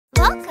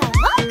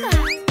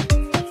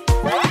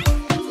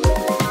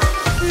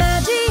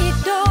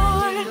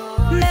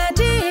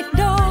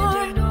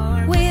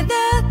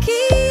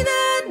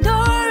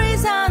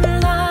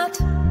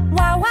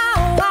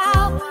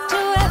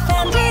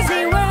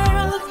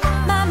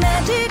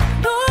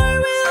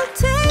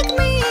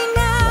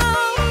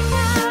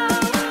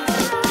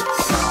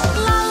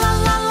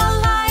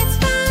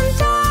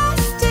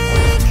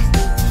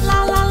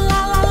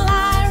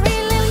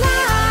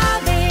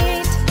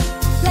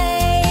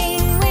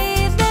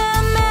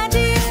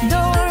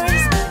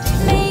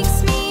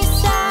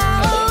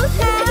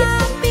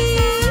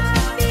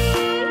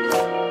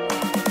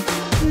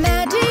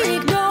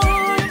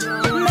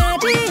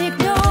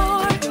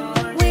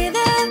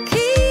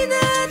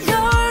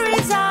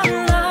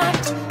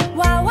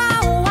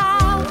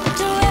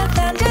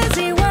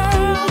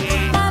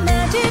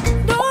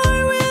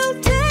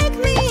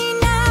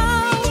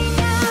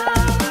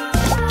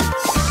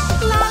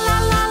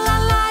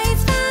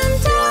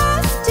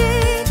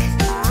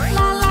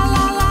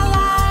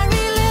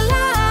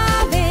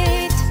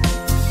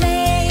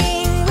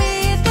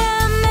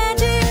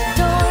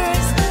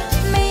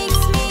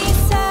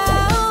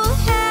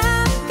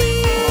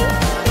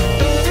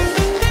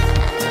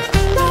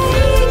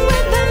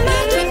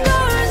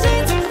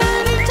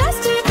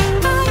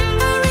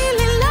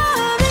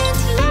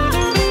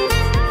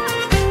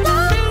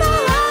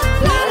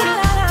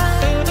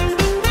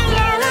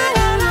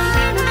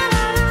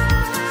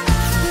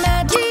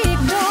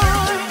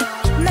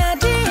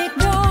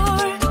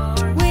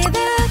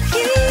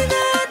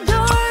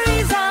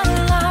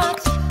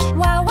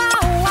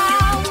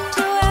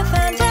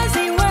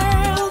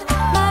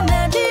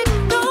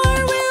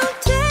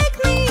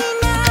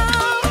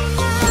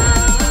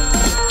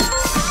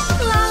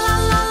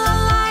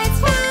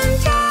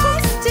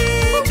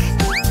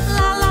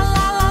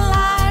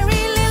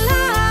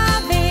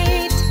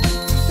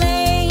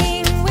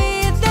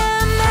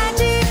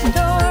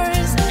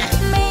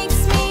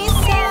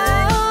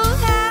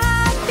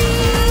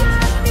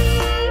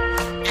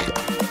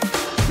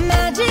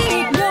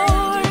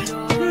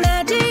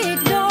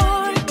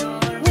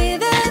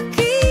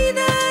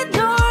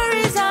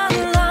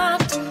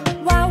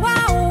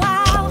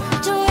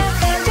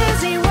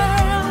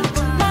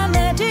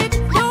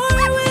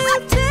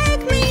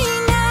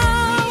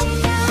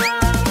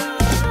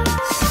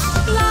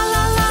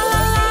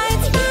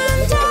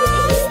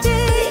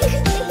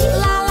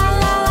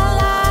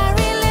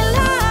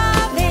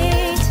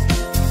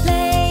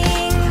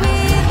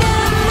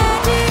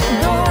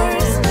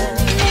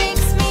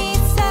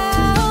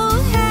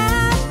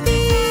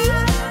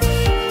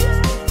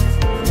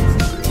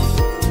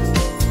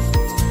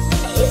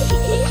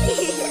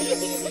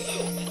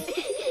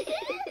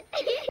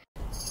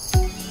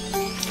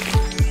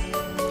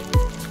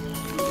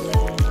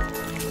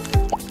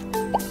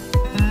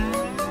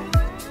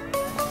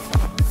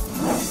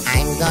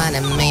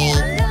gonna make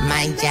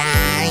my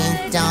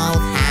giant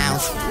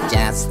dollhouse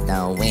just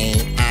the way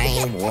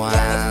I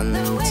want.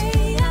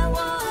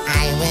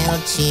 I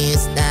will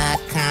choose the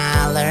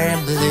color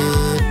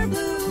blue,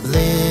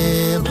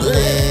 blue,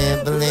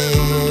 blue,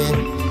 blue.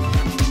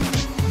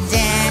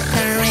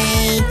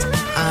 Decorate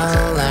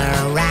all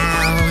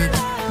around,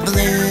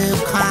 blue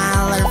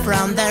color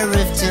from the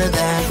roof to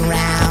the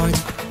ground.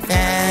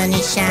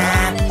 Furnish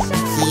up,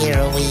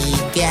 here we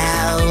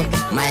go.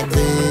 My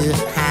blue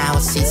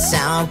house is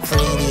so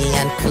pretty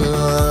and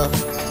cool.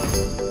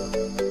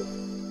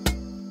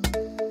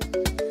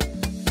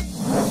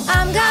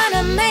 I'm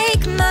gonna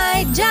make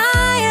my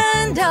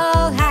giant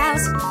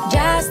dollhouse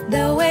just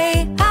the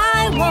way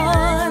I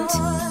want.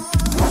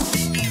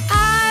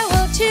 I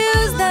will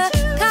choose the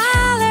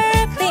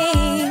color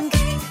pink,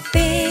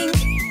 pink,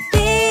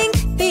 pink,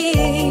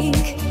 pink.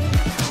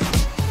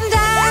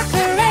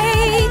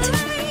 Decorate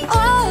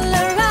all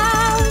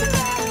around,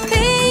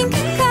 pink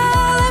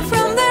color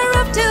from the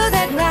roof to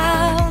the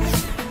ground.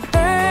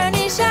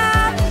 Furnish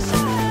up,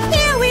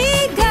 here we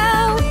go.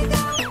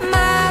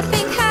 My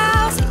pink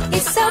house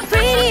is so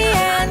pretty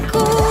and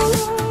cool.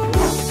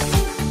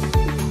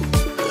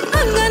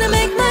 I'm gonna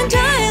make my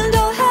giant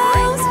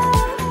dollhouse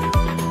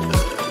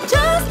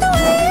just the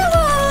way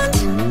I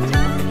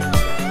want.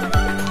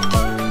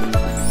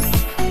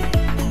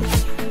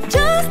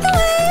 Just the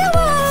way I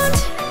want.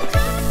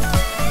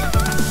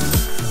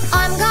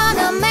 I'm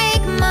gonna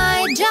make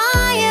my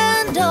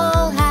giant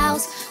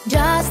dollhouse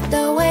just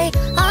the way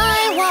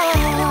I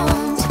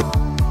want.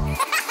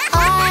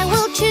 I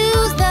will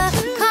choose the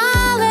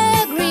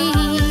color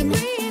green,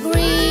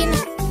 green,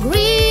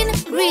 green,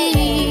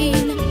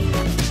 green.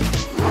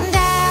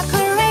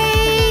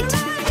 Decorate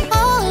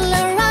all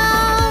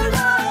around,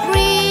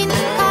 green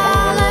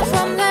color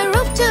from the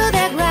roof to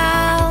the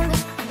ground.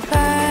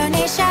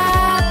 Furnish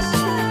up,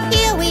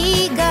 here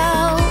we go.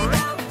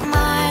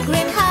 My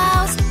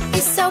greenhouse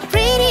is so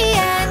pretty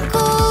and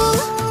cool.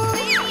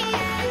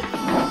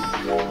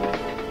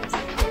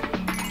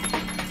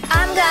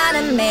 I'm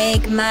gonna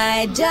make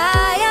my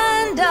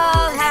giant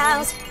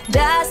dollhouse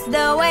just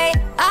the way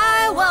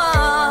I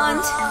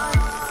want.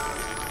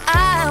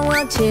 I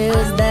will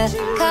choose the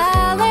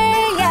color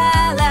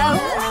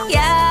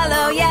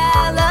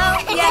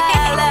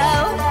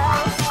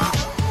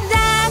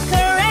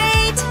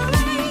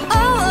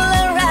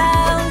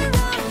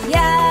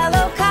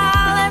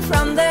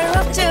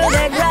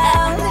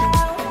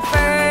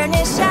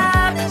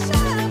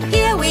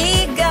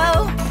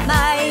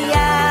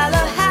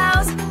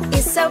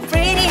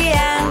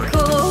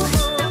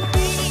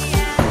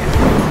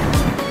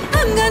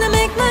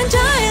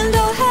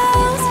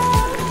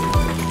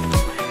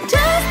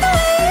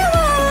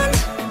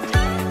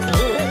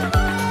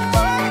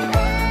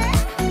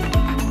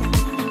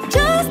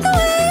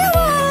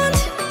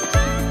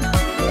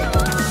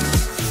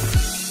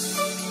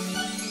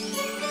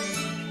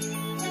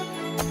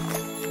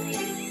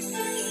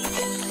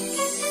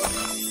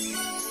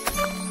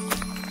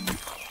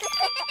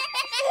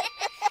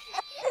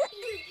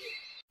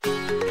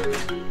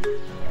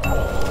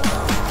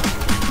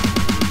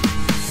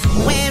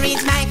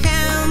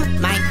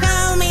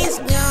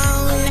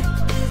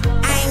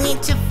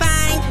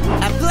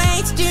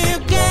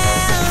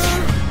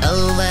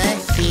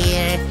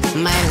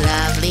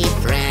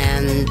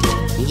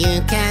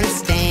You can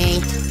stay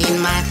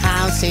in my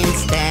house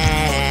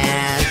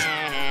instead.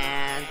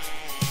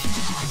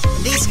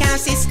 This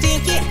house is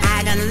sticky,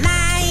 I don't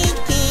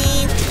like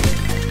it.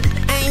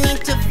 I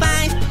need to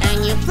find a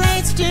new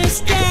place to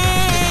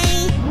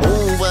stay.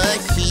 Over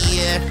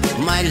here,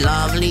 my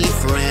lovely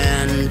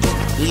friend,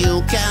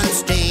 you can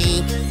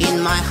stay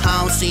in my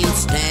house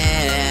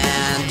instead.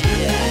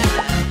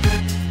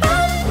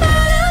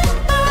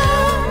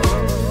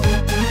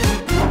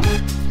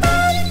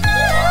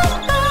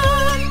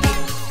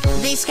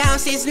 This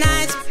house is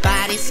nice,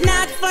 but it's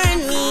not for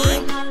me.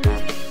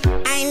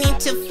 I need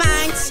to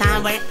find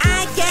somewhere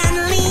I can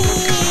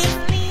live.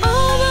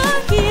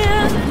 Over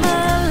here,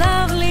 my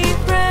lovely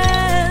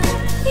friend,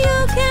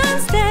 you can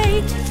stay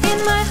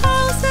in my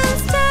house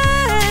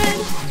instead.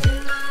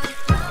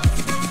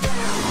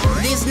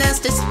 This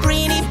nest is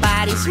pretty,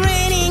 but it's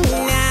raining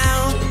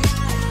now.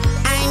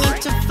 I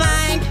need to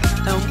find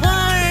a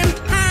warm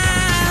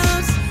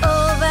house.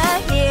 Over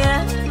here,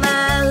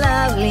 my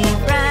lovely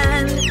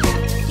friend,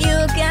 you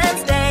can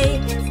stay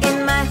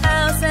in my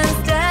house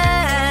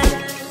instead.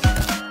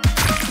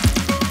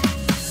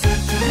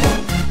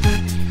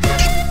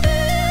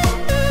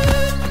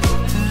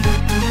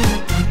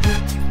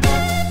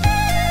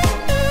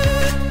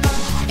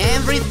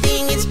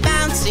 Everything is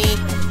bouncy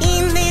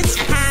in this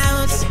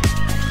house.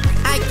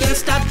 I can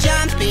stop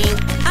jumping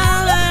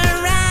all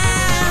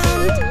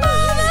around.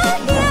 Over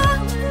here,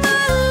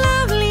 my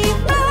lovely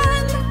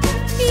friend,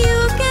 you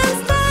can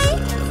stay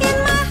in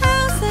my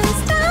house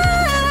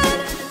instead.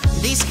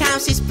 This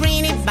house is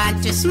pretty, but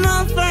too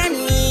small for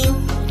me.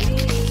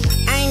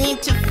 I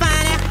need to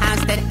find a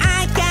house that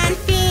I can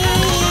fit.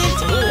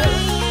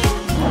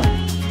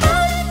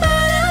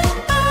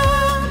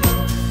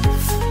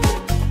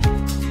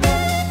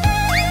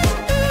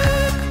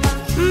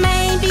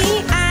 Maybe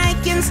I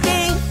can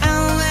stay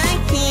over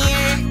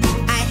here.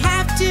 I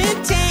have to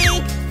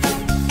take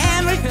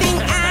everything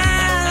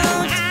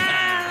out.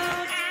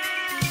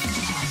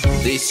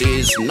 This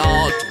is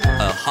not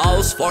a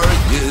house for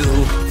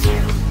you.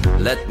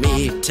 Let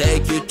me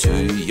take you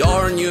to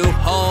your new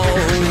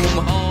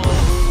home.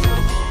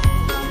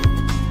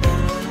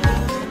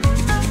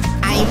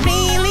 I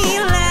really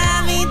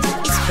love it.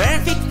 It's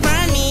perfect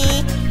for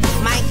me.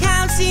 My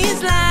house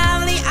is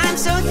lovely. I'm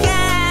so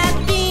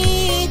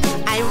happy.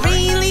 I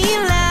really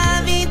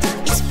love it.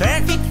 It's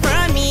perfect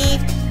for me.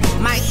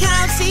 My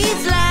house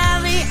is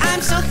lovely.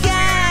 I'm so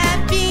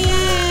happy.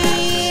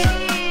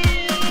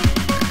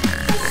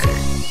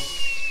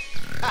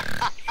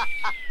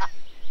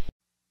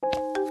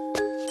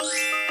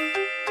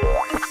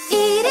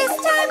 It is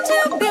time to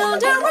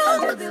build a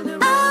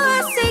room,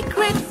 our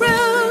secret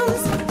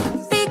rooms.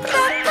 Pick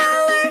the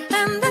color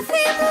and the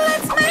theme,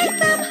 let's make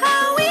them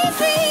how we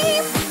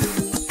dream.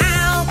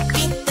 I'll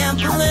pick the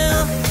blue,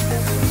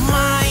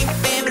 my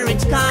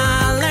favorite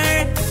color.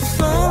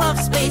 Full of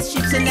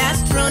spaceships and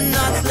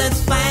astronauts.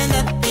 Let's find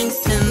the things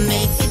to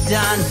make it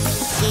done.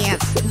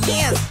 Yes,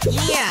 yes,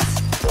 yes.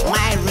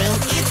 My room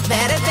is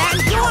better than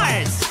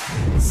yours.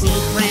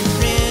 Secret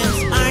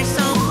rooms are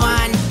so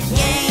fun.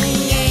 Yay,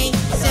 yay,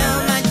 so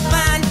much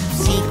fun.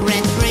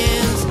 Secret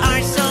rooms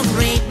are so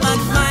great, but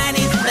mine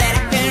is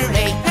better.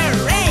 Hooray,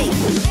 hooray.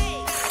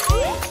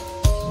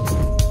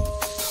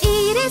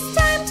 It is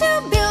time to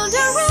build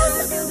a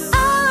room,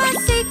 our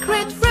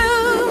secret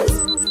rooms.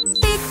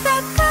 Pick the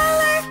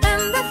color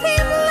and the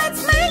theme,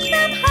 let's make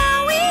them how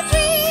we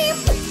dream.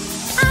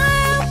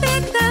 I'll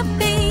pick the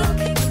pink,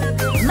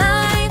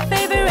 my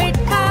favorite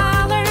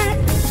color.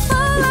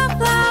 Full of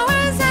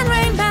flowers and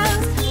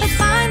rainbows, let's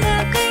find the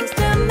things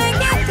to make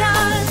it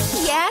done.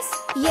 Yes,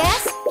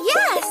 yes,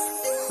 yes,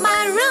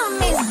 my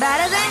room is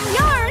better than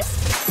yours.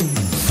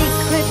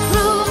 Secret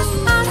rooms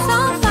are so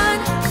fun,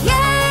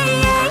 yay,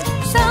 yay,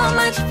 so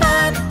much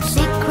fun.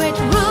 Secret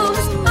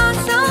rooms are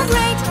so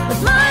great, but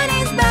mine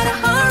is better,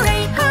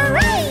 hooray,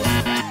 hooray.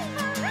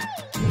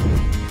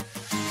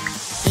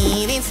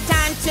 It is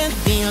time to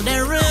build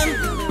a room,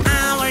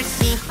 our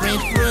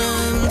secret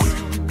rooms.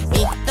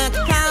 Pick the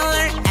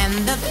color and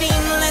the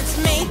theme, let's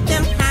make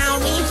them how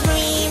we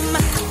dream.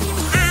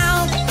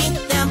 I'll pick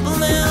the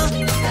blue,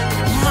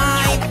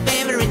 my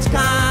favorite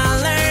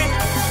color.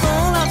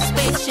 Full of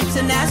spaceships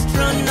and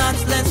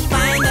astronauts, let's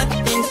find the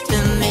things to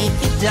make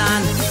it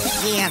done.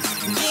 Yes,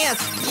 yes,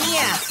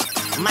 yes,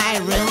 my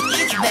room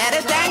is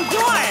better than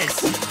yours.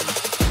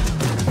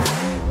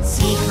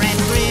 Secret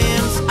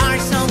rooms are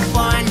so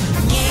fun.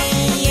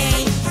 Yay,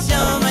 yay,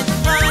 so much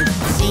fun.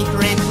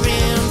 Secret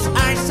rooms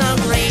are so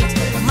great.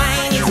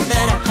 Mine is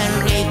better.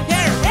 Hooray,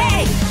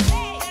 hooray.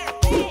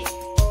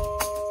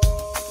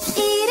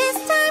 It is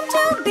time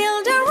to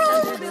build a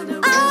room,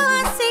 our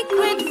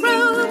secret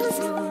rooms.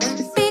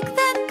 Pick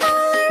the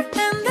color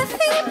and the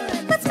theme,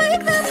 let's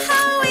make them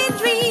how we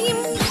dream.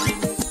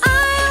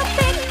 I'll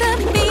pick the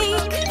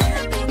pink,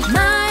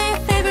 my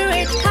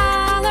favorite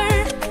color.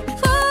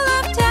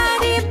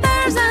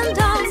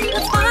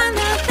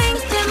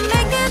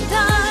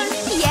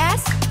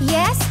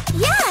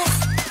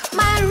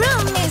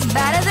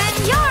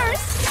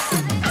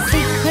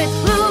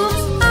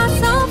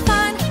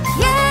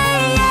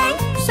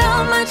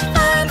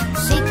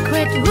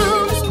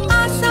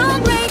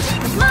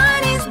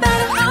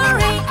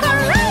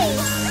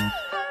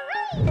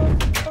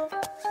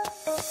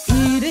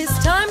 It is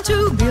time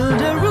to build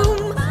a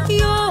room,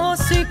 your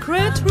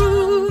secret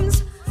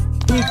rooms.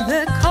 Pick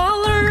the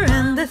color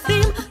and the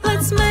theme,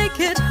 let's make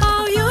it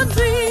how you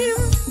dream.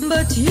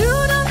 But you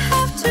don't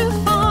have to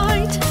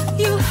fight,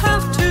 you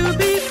have to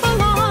be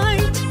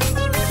polite.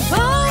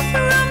 Both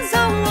rooms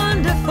are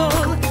wonderful,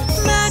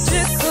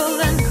 magical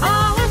and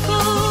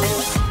colorful.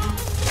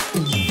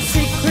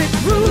 Secret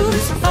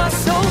rooms are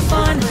so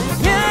fun,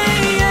 yay,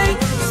 yay,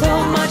 so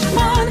much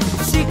fun.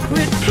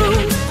 Secret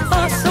rooms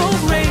are so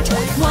great,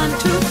 1,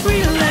 2,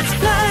 3, let's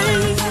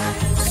play.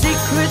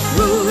 Secret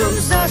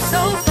rooms are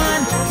so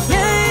fun,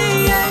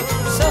 yay, yay,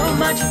 so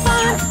much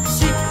fun.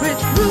 Secret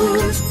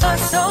rooms are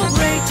so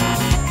great,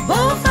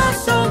 both are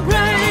so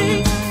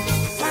great.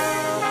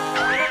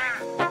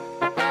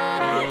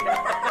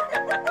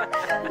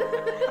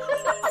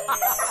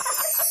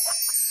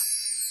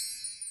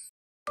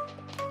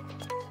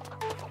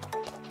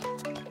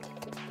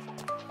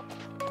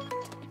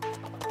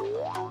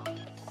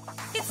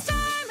 It's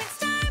time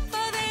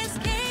for the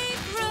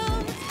escape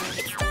room.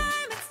 It's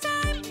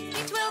time,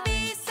 it will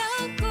be so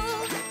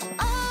cool.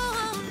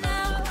 Oh no,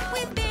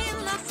 we've been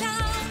locked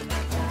out.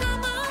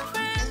 Come on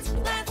friends,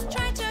 let's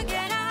try to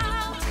get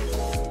out.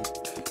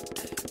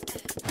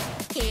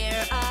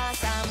 Here are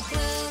some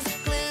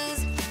clues.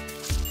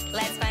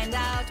 Let's find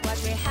out what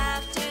we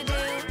have to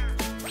do.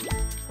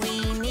 We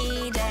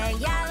need a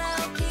yellow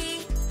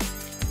key.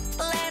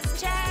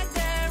 Let's check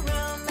the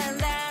room and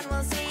then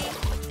we'll see.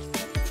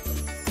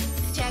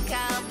 Check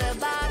out the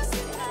box.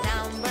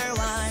 Number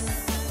 1.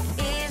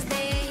 Is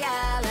the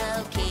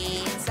yellow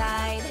key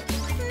inside?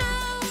 No,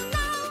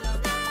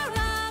 there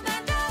are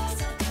bad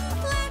ducks.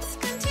 Let's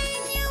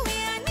continue, we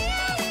are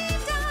nearly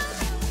done.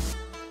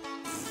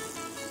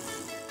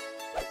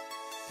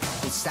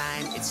 It's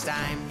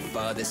time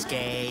for the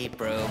escape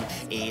room.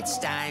 It's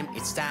time,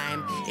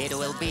 it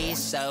will be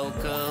so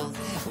cool.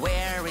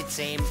 We're a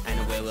team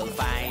and we will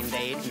find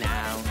it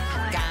now.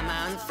 Come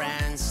on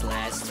friends,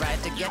 let's try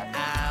to get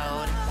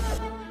out.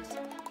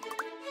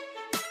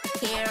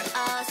 Here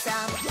are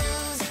some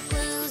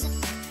clues.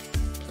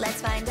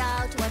 Let's find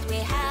out what we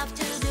have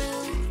to do.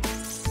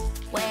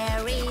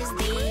 Where is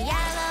the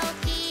yellow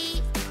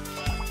key?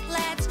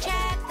 Let's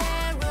check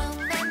the room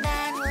and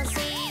then we'll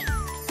see.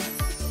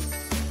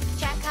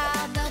 Check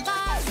out the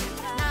box.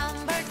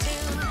 Number 2.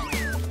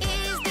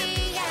 Is the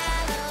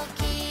yellow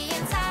key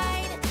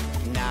inside?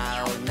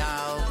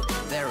 No,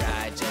 there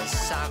are just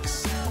socks.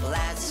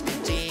 Let's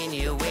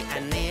continue, we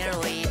are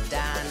nearly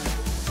done.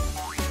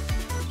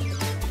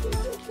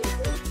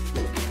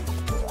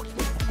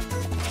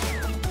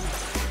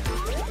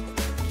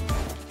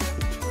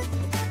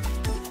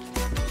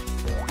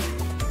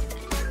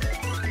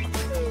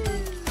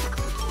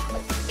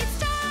 It's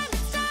time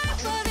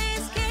for the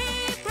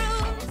escape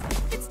room.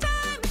 It's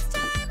time,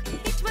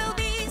 it will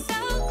be so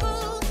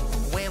cool.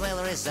 We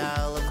will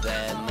resolve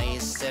the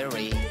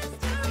mystery.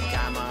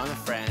 Come on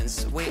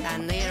friends, we are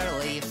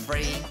nearly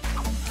free.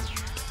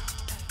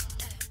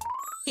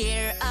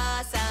 Here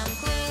are some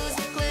clues.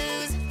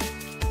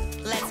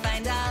 Let's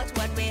find out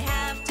what we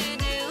have to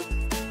do.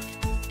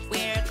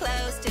 We're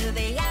close to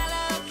the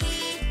yellow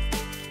key.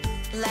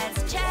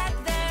 Let's check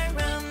the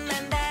room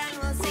and then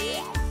we'll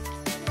see.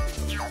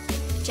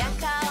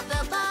 Check out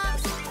the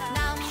box.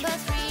 Number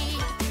 3.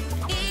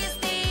 Is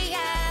the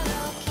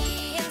yellow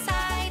key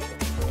inside?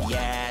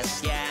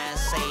 Yes,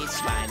 it's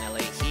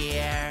finally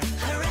here.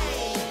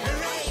 Hooray,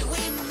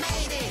 we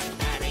made it.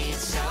 And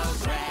it's so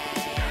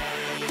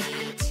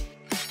great.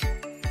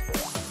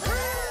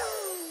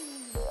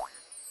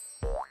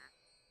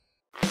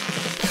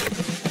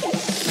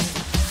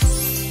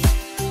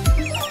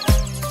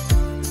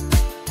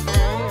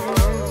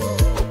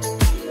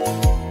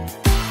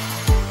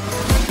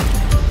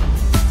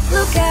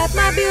 Look at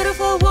my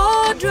beautiful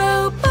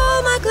wardrobe.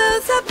 All my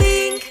clothes are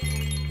pink.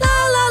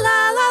 La la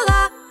la la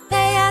la.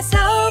 They are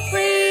so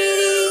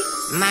pretty.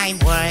 My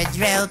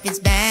wardrobe is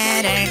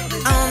better.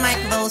 All my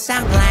clothes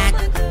are black.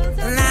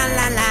 La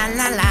la la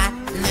la la.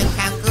 Look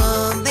how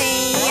cool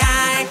they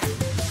are.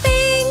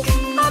 Pink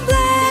or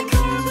black,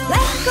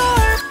 black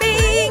or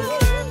pink.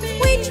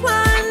 Which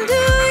one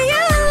do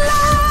you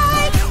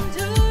like?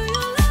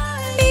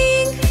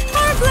 Pink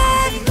or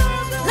black,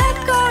 black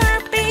or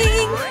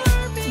pink.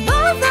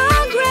 Both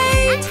are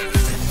great,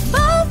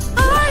 both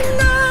are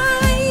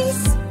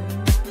nice.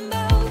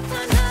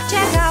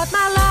 Check out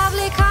my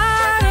lovely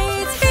car,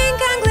 it's pink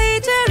and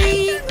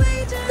glittery.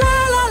 La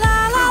la la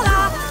la la,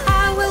 I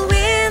will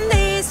win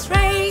this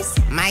race.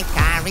 My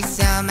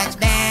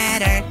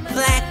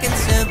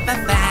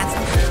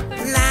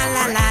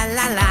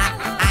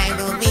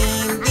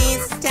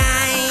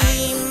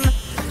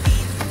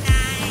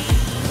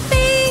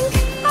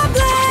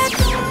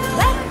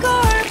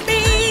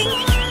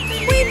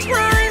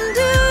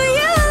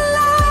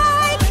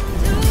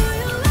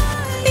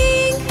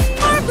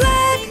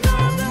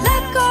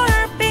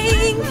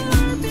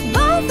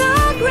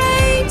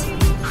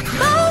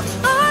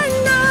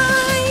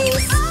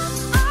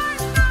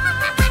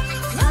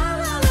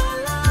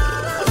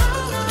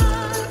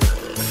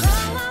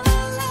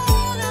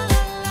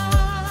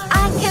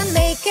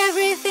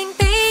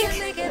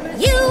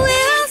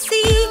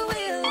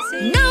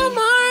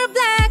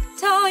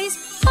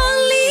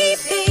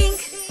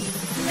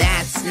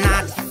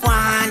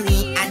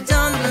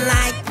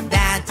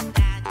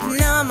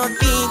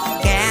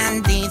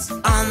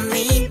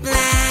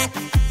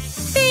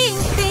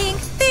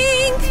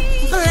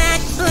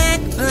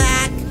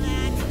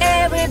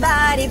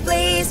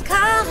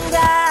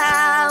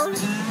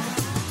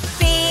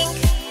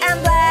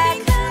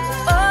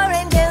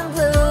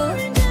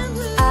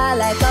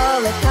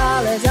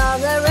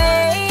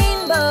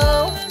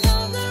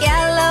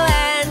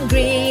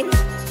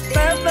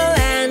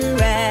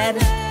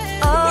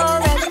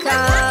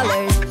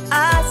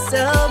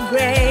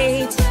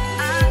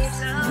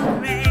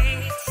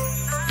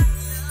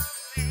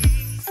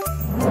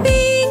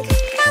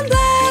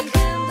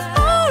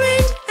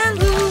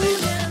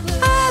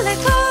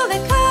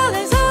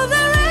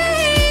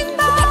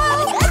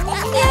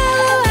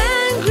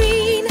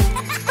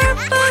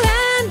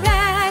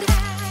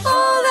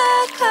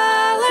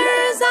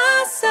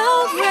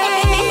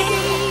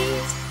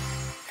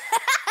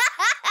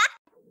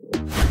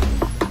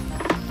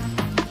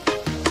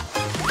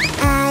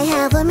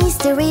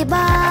mystery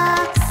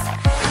box.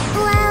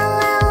 La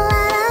la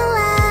la la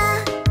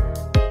la.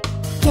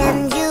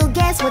 Can you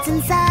guess what's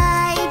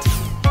inside?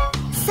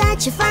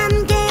 Such a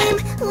fun game,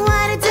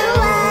 what a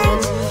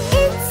delight.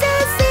 It's a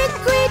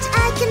secret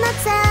I cannot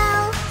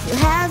tell. You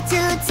have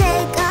to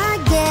take a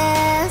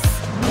guess.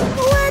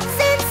 What's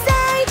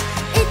inside?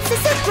 It's a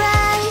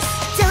surprise.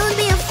 Don't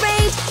be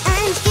afraid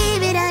and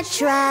give it a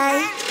try.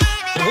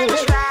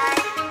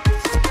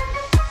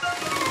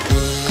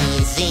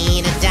 Is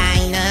it a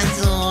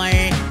dinosaur?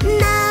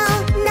 No,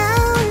 no,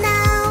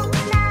 no.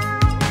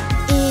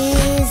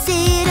 Is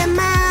it a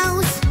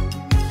mouse?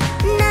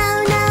 No,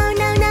 no,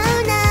 no, no,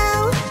 no.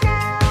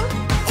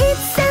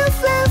 It's so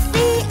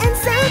fluffy and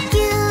so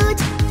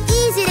cute.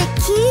 Is it a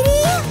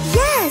kitty?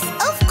 Yes,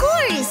 of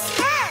course.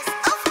 Yes,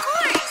 of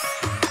course.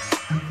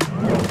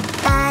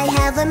 I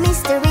have a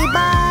mystery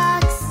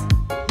box.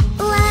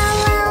 La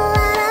la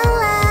la la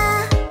la.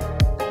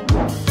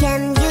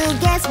 Can you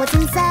guess what's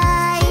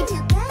inside?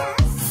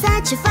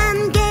 Such a fun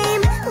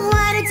game,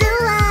 what a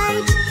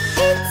delight.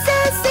 It's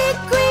a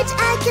secret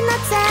I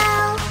cannot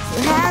tell.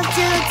 You have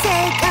to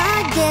take a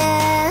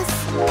guess.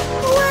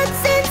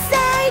 What's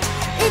inside?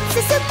 It's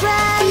a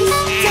surprise.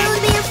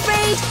 Don't be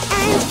afraid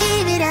and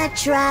give it a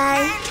try.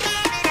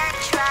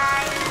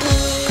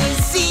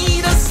 Is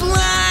it a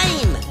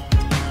slime?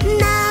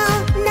 No,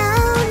 no,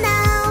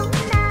 no.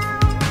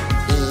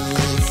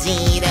 Is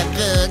it a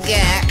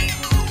booger?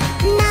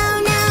 No,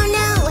 no,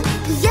 no.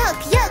 Yuck,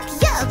 yuck,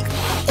 yuck.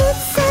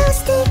 It's so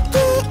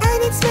sticky and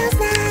it smells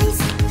nice.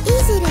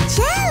 Is it a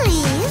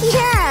jelly?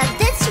 Yeah,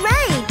 that's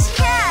right.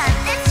 Yeah,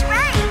 that's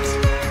right.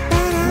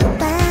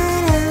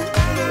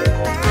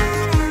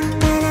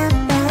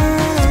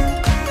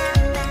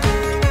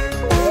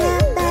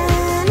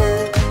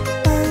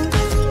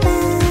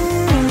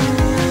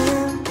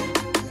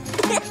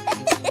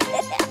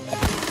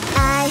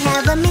 I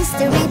have a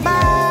mystery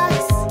box.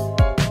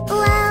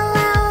 La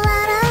la la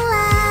la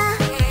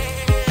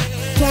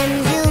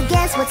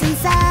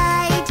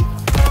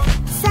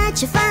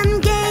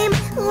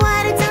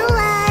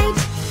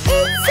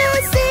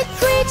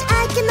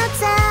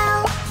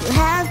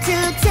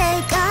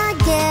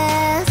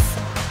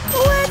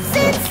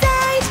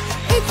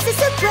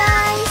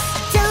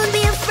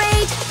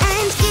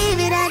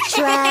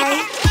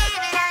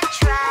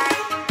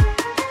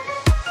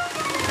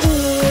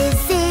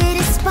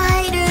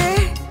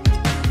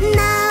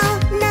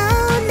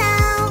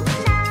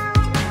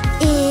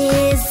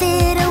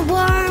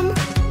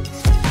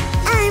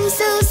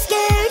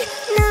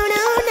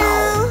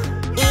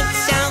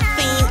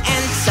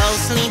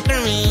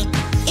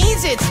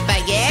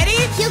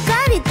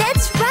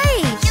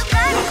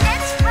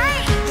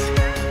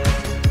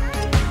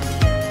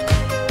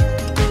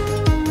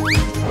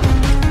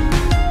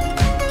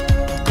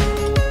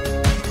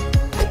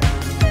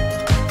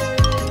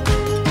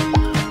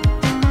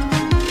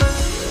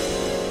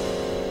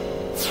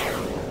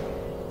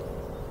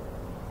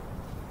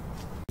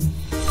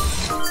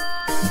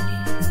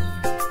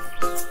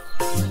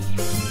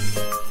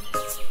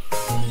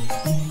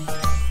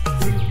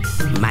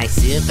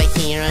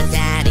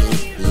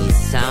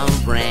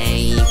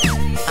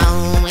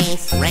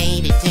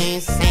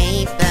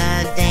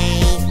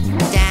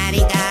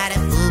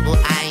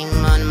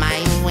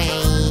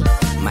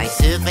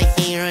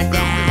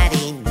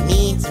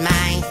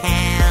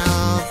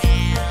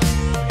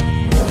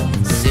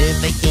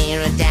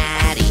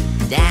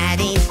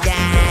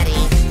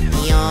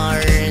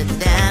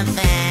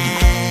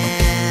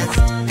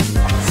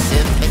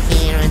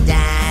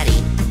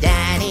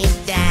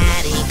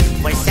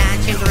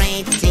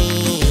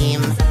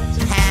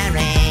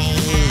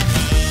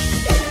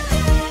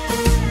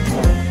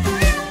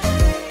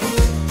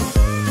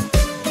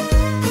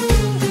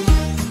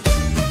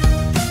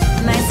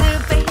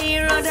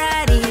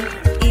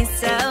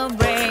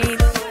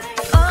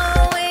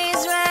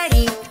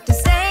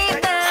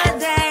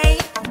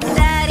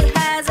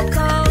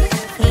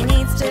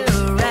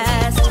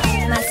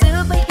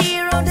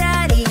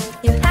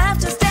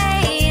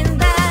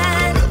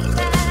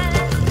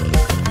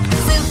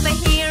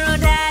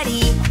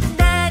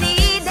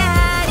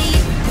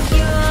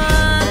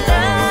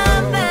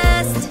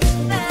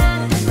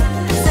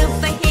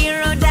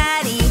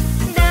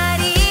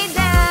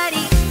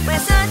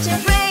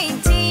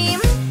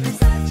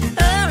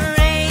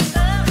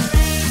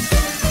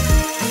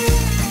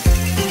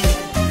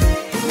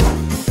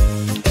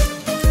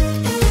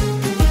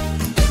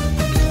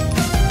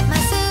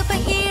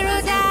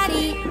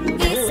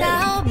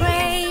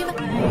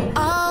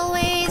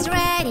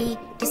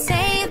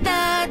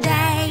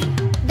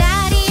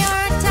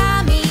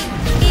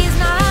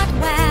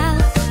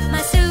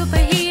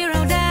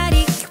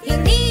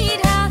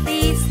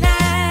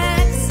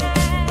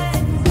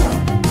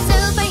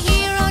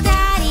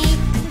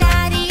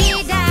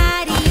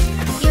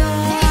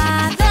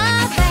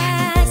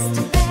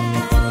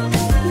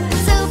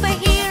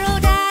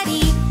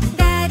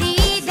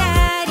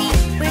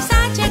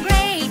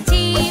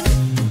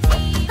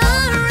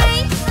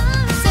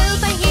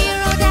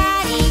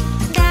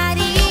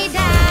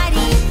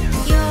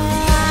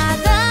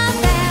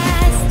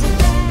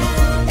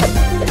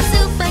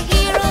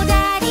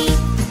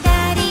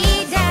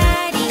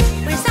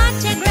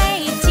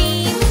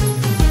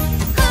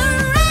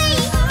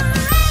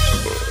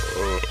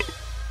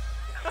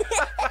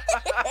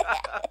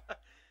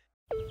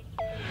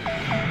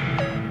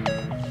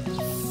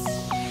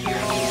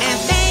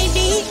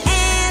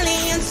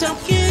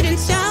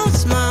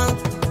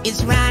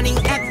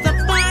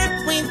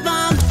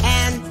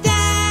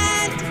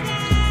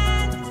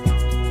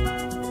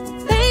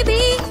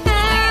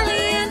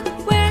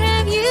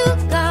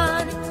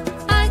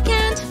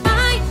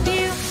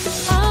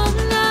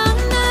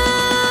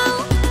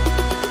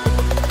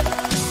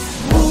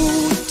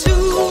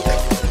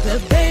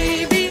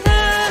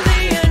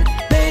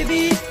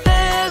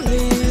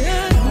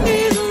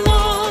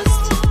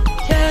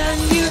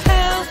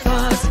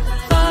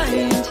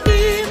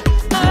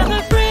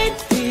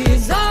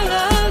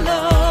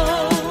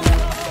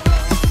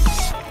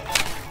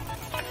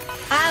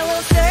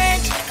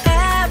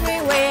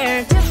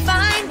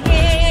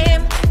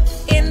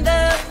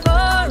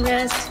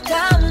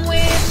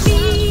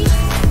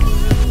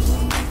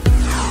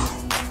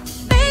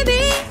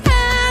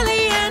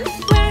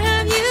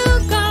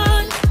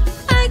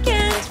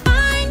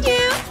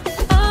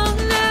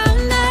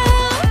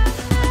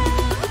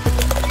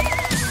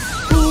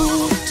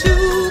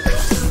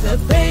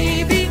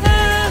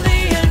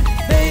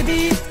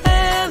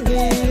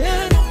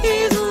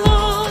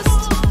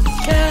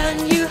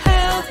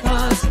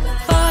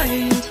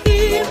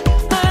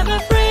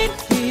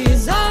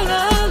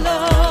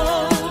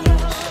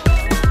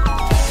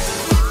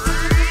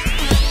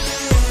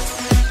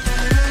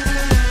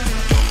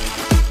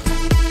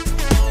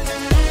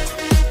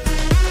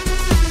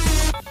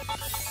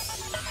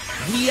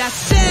We are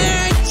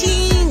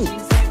searching,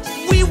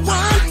 we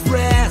won't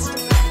rest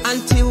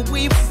until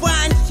we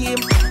find him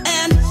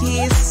and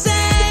he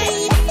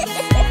says,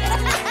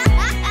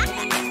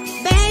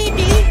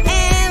 baby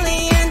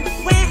alien,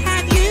 where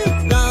have you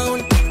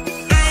gone?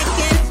 I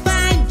can't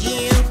find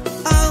you,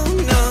 oh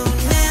no,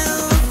 no.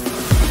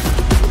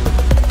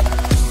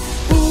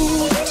 Who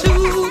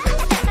took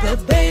the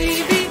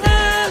baby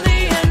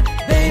alien?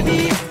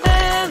 Baby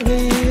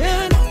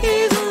alien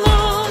is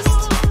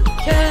lost.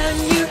 Can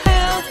you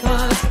help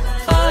us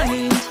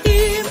find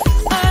him?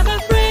 I'm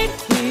afraid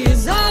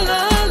he's all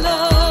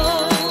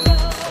alone.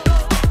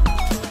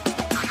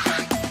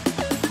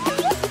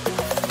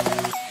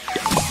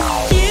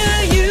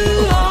 Here you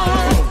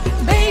are,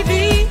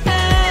 baby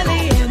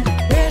alien.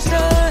 We're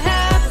so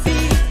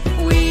happy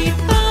we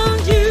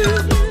found you.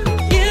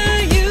 Here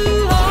you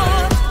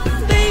are,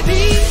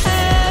 baby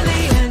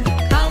alien.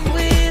 Come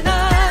with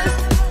us.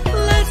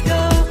 Let's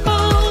go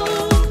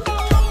home.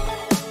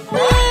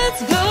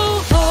 Let's go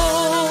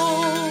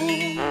home.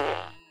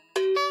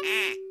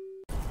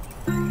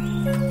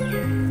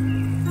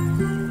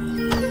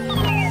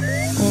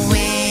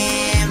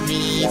 Where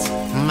is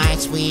my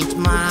sweet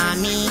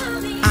mommy?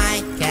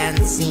 I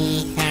can't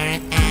see her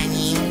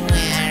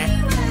anywhere.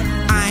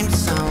 I'm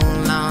so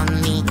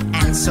lonely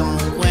and so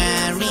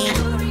worried,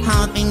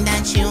 hoping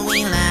that you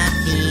will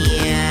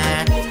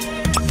appear.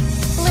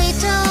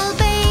 Little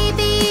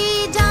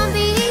baby, don't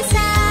be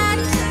sad.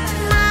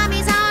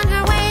 Mommy's on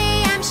her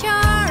way, I'm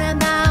sure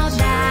about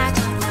that.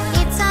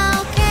 It's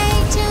okay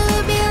to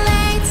be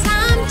late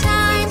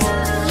sometimes.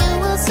 You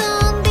will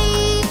soon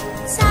be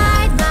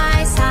side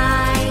by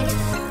side.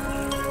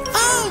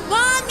 Oh,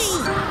 mommy,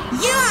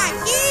 you are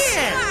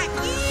here!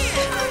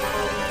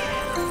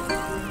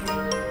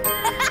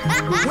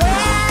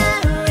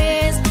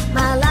 Where is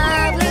my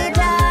lovely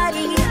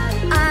daddy?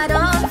 I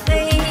don't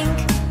think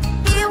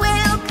he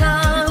will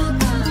come.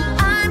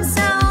 I'm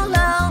so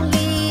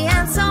lonely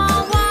and so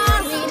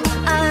worried.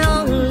 I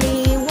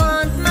only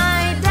want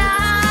my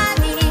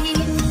daddy.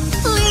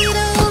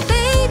 Little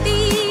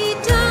baby,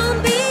 don't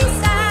be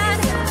sad.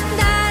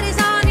 Daddy's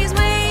on his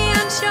way,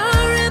 I'm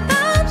sure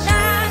about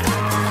that.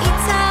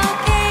 It's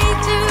okay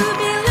to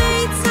be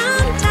late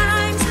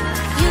sometimes.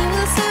 You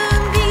will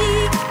soon be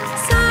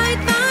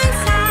side by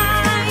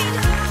side.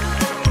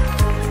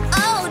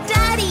 Oh,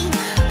 Daddy,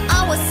 I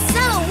was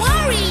so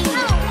worried.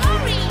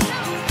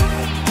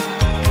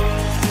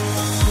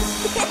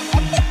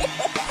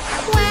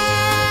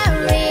 Where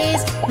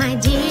is my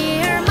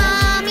dear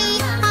mommy?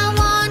 I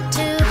want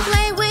to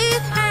play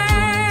with her.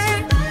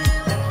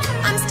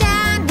 I'm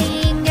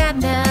standing at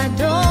the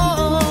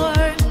door.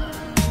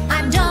 I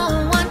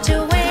don't want to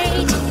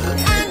wait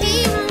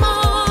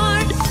anymore.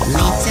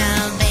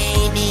 Little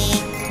baby,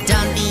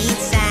 don't be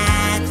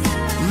sad.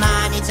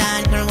 Mommy's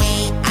on her way,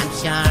 I'm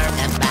sure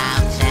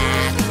about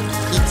that.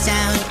 It's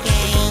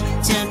okay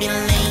to be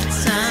late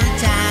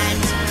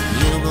sometimes.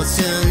 You will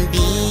soon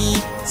be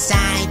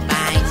side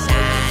by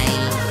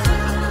side.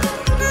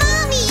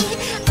 Mommy,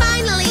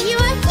 finally you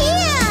are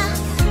here.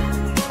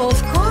 Of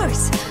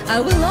course, I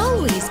will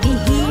always be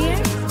here.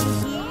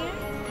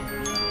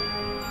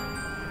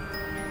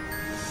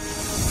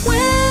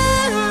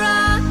 Where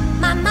are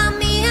my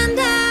mommy and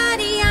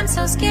daddy? I'm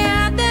so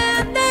scared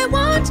that they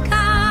won't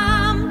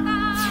come.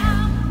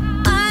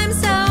 I'm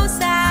so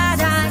sad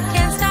I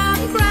can't stop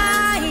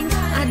crying.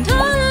 I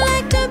don't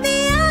like to be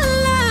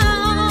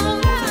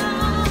alone.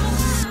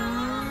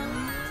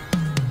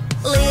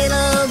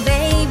 Little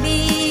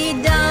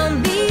baby,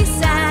 don't be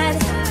sad.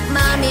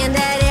 Mommy and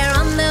daddy are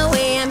on the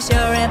way, I'm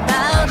sure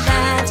about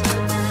that.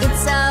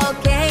 It's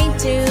okay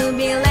to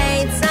be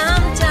late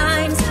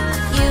sometimes.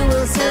 You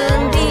will soon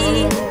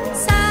be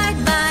side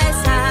by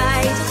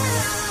side.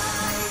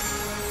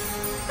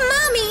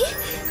 Mommy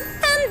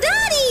and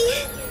daddy!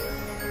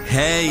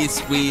 Hey,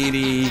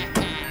 sweetie.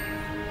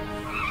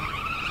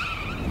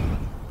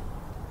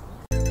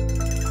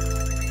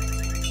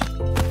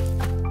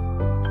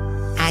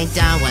 I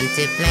don't want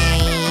to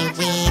play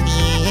with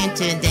you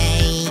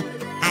today.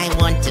 I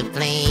want to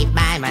play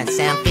by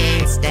myself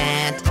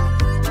instead.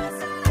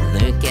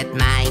 Look at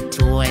my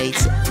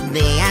toys,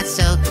 they are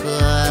so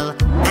cool.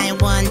 I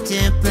want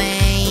to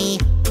play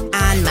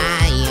on my